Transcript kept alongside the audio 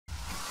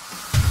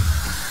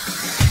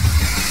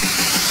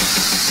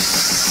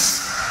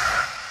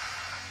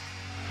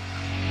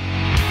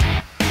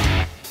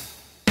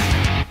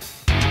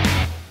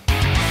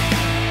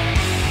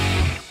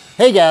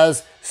Hey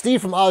guys, Steve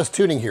from Oz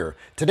Tuning here.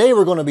 Today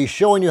we're going to be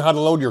showing you how to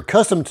load your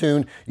custom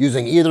tune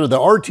using either the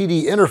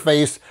RTD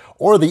Interface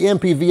or the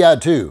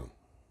MPVI2.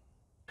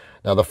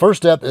 Now the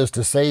first step is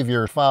to save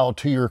your file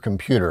to your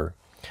computer.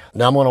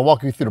 Now I'm going to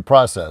walk you through the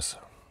process.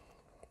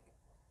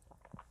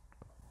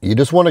 You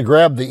just want to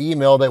grab the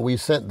email that we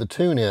sent the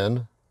tune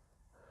in.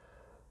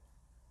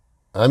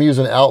 I'm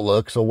using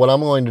Outlook, so what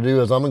I'm going to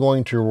do is I'm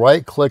going to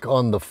right click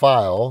on the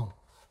file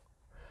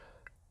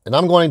and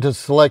I'm going to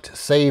select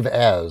Save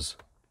As.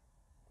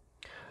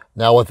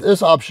 Now with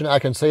this option, I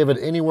can save it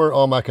anywhere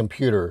on my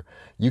computer.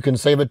 You can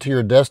save it to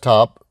your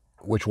desktop,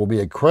 which will be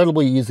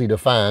incredibly easy to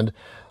find,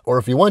 or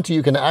if you want to,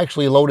 you can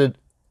actually load it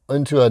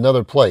into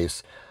another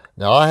place.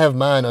 Now I have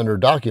mine under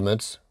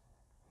Documents,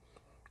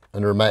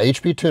 under my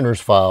HP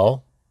Tuners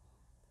file,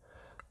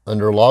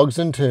 under Logs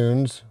and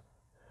Tunes,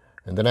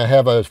 and then I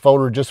have a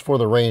folder just for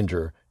the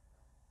Ranger.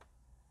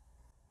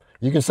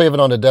 You can save it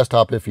on the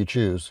desktop if you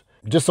choose,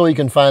 just so you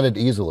can find it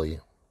easily.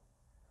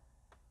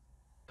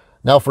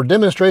 Now for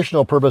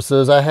demonstrational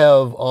purposes, I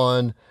have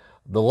on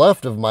the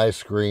left of my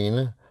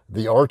screen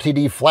the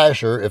RTD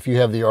Flasher if you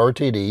have the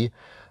RTD,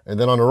 and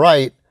then on the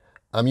right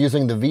I'm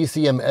using the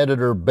VCM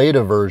Editor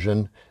beta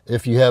version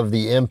if you have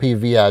the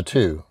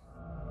MPVI2.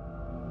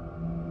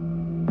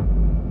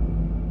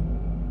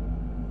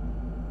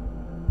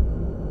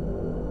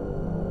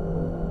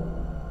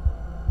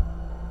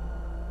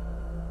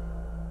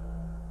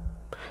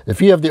 If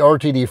you have the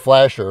RTD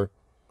Flasher,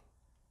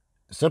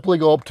 simply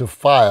go up to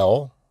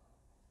File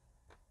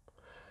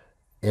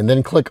and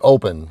then click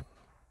Open.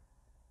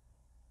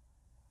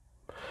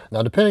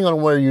 Now depending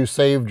on where you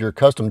saved your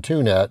custom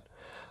tune at,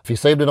 if you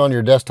saved it on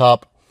your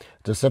desktop,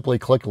 just simply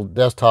click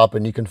Desktop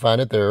and you can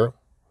find it there.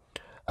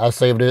 I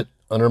saved it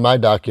under my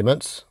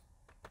Documents,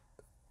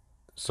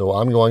 so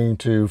I'm going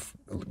to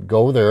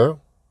go there,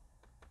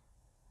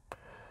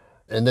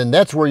 and then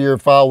that's where your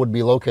file would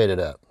be located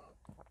at.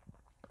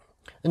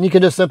 And you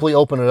can just simply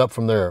open it up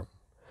from there.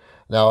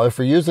 Now if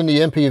you're using the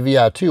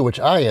MPVI2, which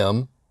I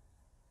am,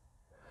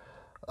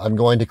 I'm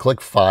going to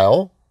click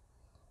File,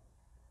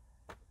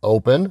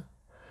 Open,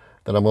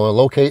 then I'm going to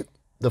locate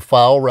the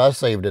file where I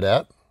saved it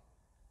at.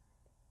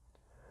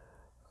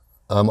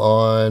 I'm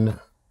on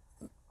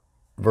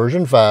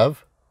version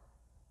 5.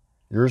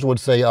 Yours would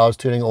say Oz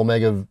Tuning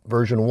Omega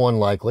version 1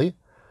 likely.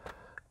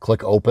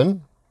 Click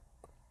Open,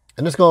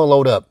 and it's going to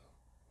load up.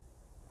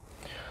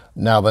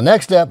 Now the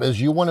next step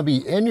is you want to be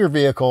in your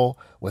vehicle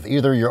with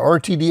either your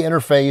RTD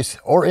interface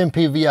or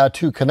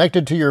MPVI2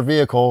 connected to your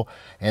vehicle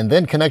and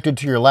then connected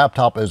to your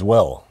laptop as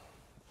well.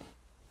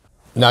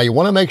 Now you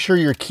want to make sure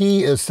your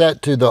key is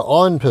set to the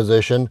on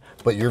position,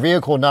 but your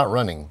vehicle not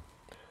running.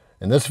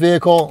 In this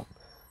vehicle,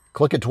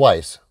 click it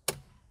twice.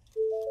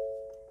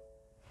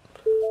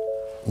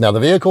 Now the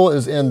vehicle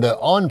is in the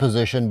on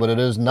position, but it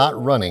is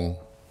not running.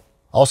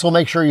 Also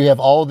make sure you have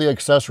all the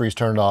accessories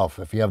turned off.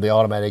 If you have the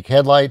automatic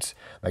headlights,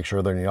 make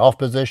sure they're in the off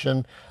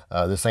position.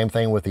 The same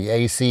thing with the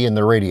AC and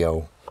the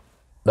radio.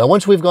 Now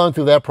once we've gone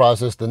through that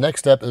process, the next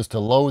step is to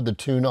load the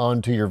tune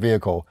onto your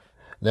vehicle.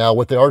 Now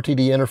with the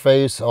RTD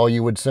interface, all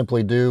you would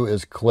simply do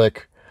is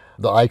click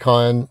the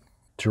icon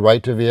to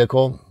write to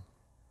vehicle.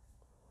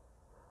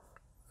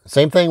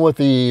 Same thing with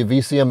the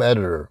VCM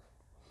Editor.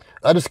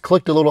 I just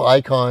clicked the little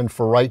icon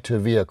for write to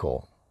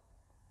vehicle.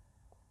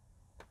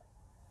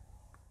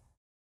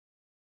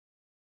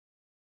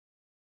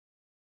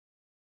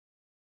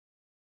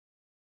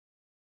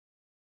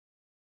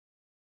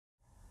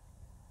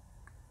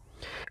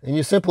 And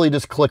you simply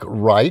just click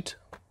Write.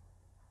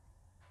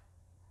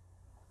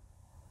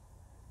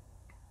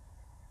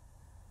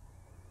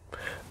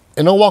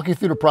 And I'll walk you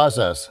through the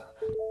process.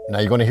 Now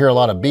you're going to hear a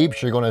lot of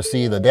beeps. You're going to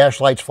see the dash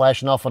lights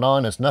flashing off and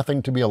on. It's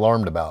nothing to be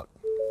alarmed about.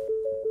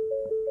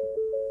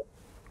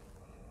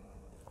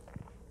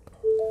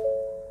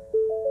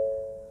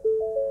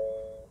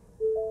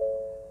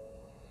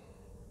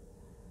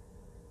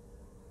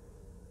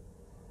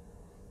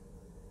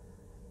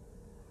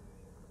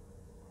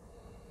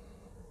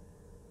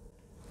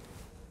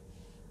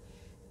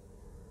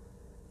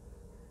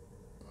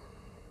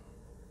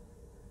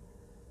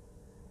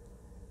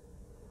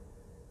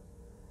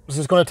 This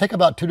is going to take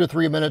about 2 to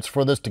 3 minutes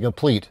for this to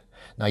complete.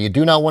 Now you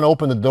do not want to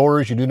open the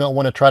doors. You do not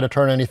want to try to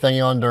turn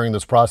anything on during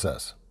this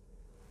process.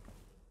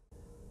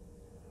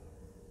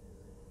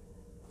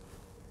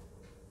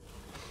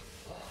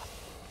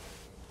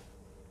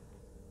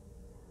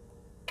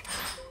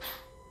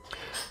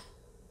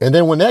 And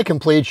then when that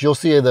completes, you'll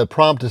see the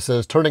prompt that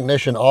says turn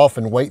ignition off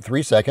and wait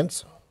 3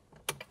 seconds.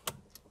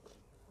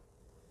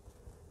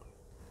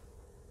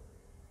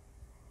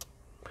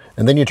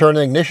 And then you turn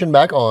the ignition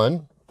back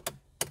on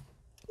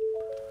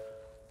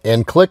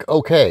and click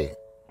OK.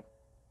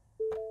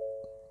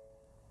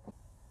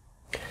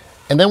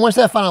 And then once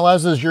that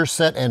finalizes, you're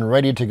set and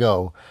ready to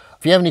go.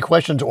 If you have any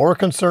questions or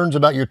concerns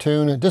about your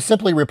tune, just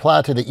simply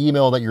reply to the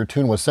email that your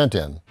tune was sent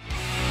in.